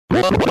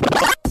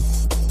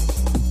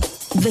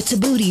The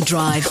Tabooty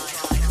Drive.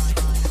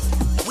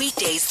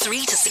 Weekdays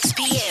 3 to 6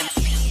 p.m.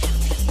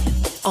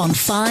 on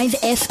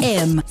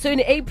 5FM. So in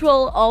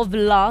April of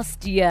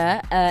last year,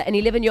 an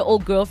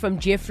 11-year-old girl from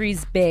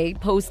Jeffreys Bay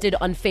posted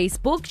on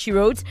Facebook. She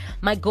wrote,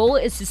 "My goal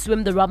is to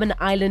swim the Robben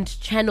Island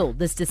Channel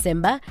this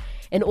December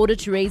in order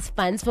to raise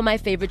funds for my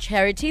favorite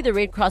charity, the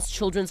Red Cross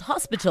Children's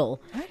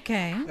Hospital."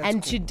 Okay.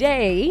 And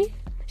today,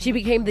 she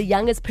became the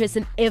youngest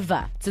person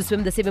ever to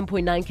swim the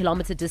 7.9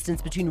 kilometer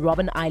distance between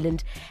Robben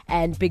Island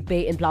and Big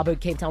Bay in Blaauwberg,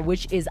 Cape Town,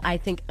 which is, I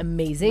think,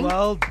 amazing.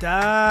 Well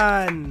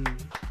done.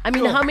 I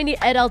mean, how many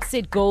adults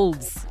set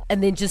goals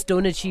and then just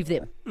don't achieve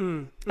them?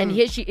 And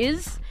here she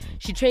is.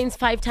 She trains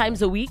 5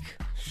 times a week.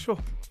 Sure.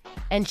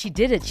 And she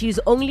did it.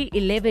 She's only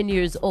 11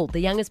 years old, the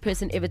youngest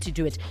person ever to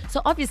do it.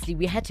 So obviously,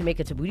 we had to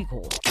make a Tabooty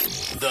call.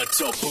 The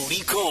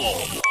Tabooty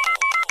Call.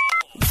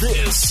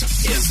 This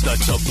is the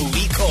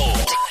Tabooty Call.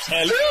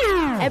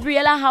 Hello.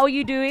 Abriella, how are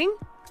you doing?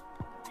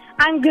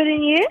 I'm good,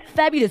 and you?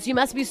 Fabulous. You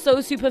must be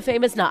so super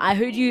famous now. I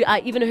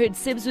even heard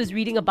Sibs was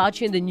reading about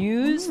you in the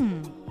news.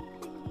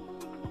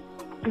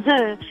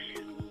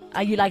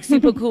 Are you like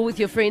super cool with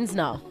your friends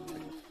now?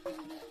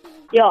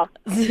 Yeah.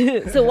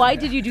 So why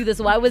did you do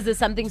this? Why was this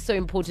something so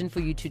important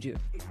for you to do?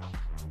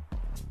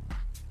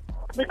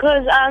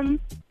 Because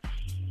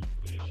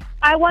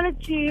I wanted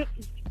to,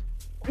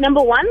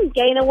 number one,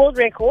 gain a world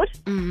record,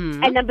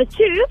 and number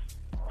two,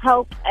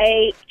 help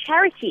a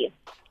charity.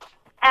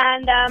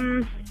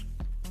 And,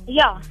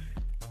 yeah.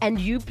 And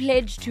you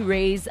pledged to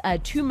raise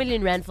 2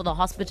 million rand for the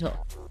hospital.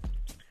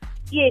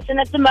 Yes, and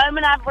at the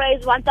moment I've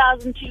raised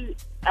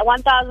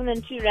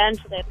 1,002 rand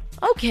for them.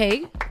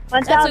 Okay.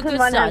 That's a good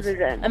start. 1,100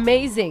 rand.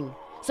 Amazing.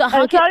 So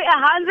how Oh, sorry,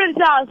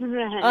 100,000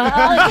 rand.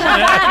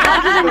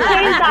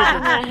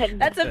 110,000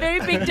 rand. That's a very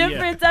big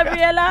difference,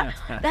 Abriella.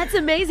 That's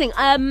amazing.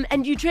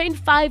 And you train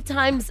 5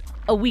 times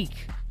a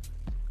week.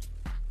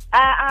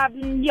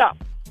 Yeah.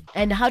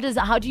 And how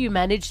do you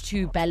manage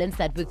to balance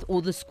that with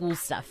all the school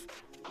stuff?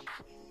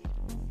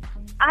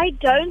 I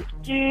don't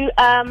do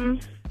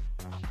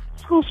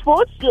school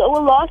sports.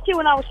 Well, last year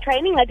when I was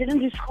training, I didn't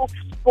do school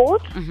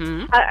sports.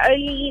 I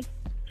only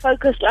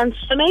focused on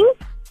swimming.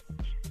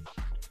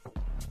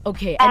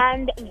 Okay.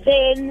 And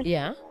then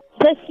Yeah.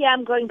 this year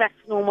I'm going back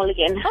to normal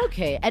again.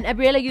 Okay. And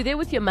Abriella, you're there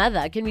with your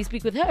mother. Can we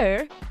speak with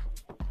her?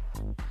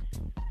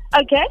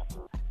 Okay.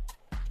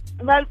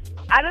 Well,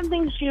 I don't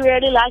think she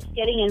really likes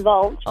getting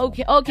involved.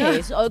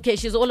 Okay. So,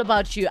 she's all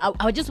about you.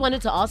 I just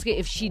wanted to ask her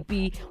if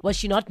was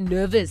she not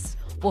nervous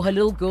for her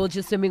little girl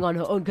just swimming on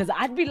her own? Because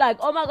I'd be like,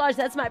 oh my gosh,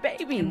 that's my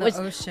baby. In the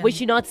ocean. Was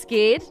she not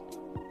scared?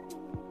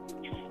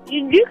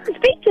 You can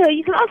speak to her.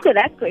 You can ask her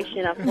that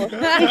question, of course.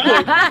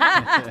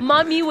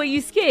 Mommy, were you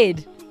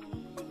scared?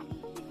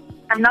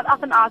 I'm not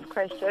often asked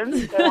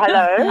questions, so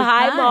hello.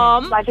 Hi,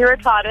 Mom. Slightly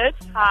retarded.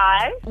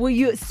 Hi. Were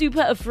you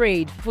super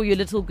afraid for your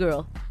little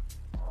girl?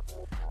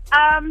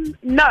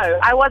 No,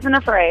 I wasn't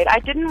afraid. I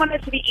didn't want her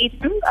to be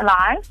eaten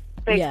alive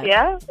this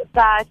year,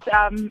 but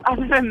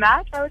other than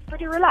that, I was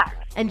pretty relaxed.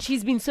 And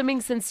she's been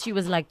swimming since she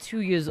was like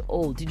 2 years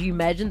old. Did you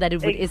imagine that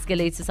it would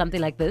escalate to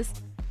something like this?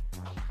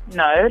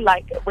 No,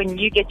 like when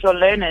you get your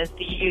learners,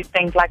 do you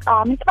think like, oh,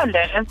 I'm going to get my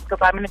learners because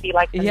I'm going to be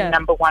like the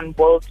number 1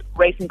 world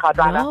racing car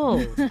driver?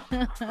 Oh,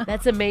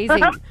 that's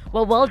amazing.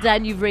 Well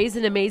done. You've raised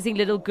an amazing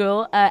little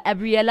girl.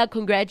 Abriella,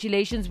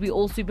 congratulations. We're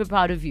all super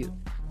proud of you.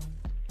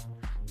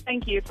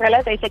 Thank you,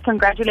 Prella. They said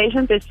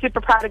congratulations. They're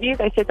super proud of you.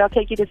 They said they'll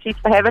take you to Seats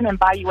for Heaven and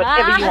buy you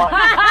whatever you want.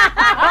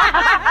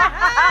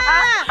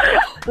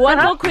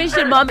 One more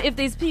question, Mom. If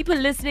there's people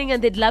listening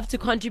and they'd love to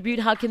contribute,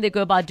 how can they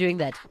go about doing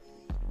that?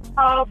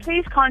 Oh,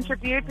 please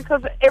contribute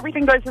because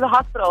everything goes to the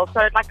hospital,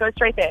 so it goes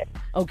straight there.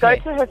 Okay.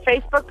 Go to her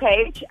Facebook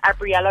page,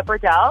 Abriella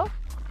Burdell,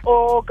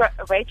 or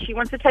wait, she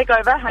wants to take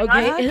over. Hang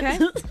on. Okay.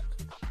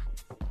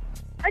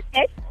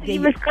 Okay.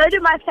 You must go to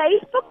my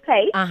Facebook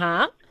page,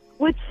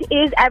 which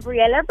is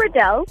Abriella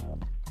Burdell,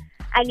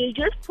 and you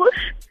just push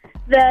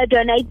the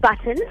donate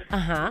button,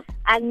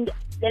 and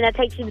then it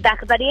takes you to the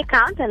back of the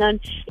account. And on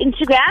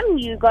Instagram,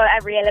 you go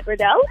Abriella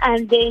Burdell,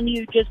 and then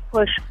you just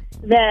push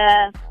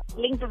the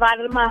link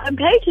provided on my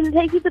homepage, and it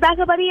takes you to the back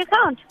of the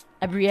account.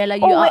 Abriella,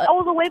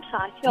 all the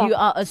websites. Yeah. You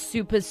are a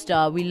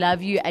superstar. We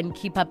love you and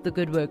keep up the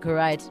good work, all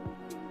right?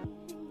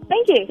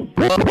 Thank you.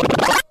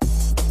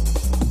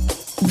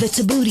 The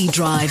Tabooty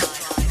Drive.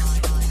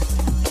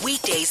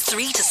 Weekdays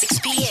 3 to 6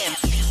 p.m.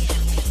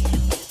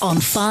 on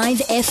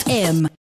 5FM.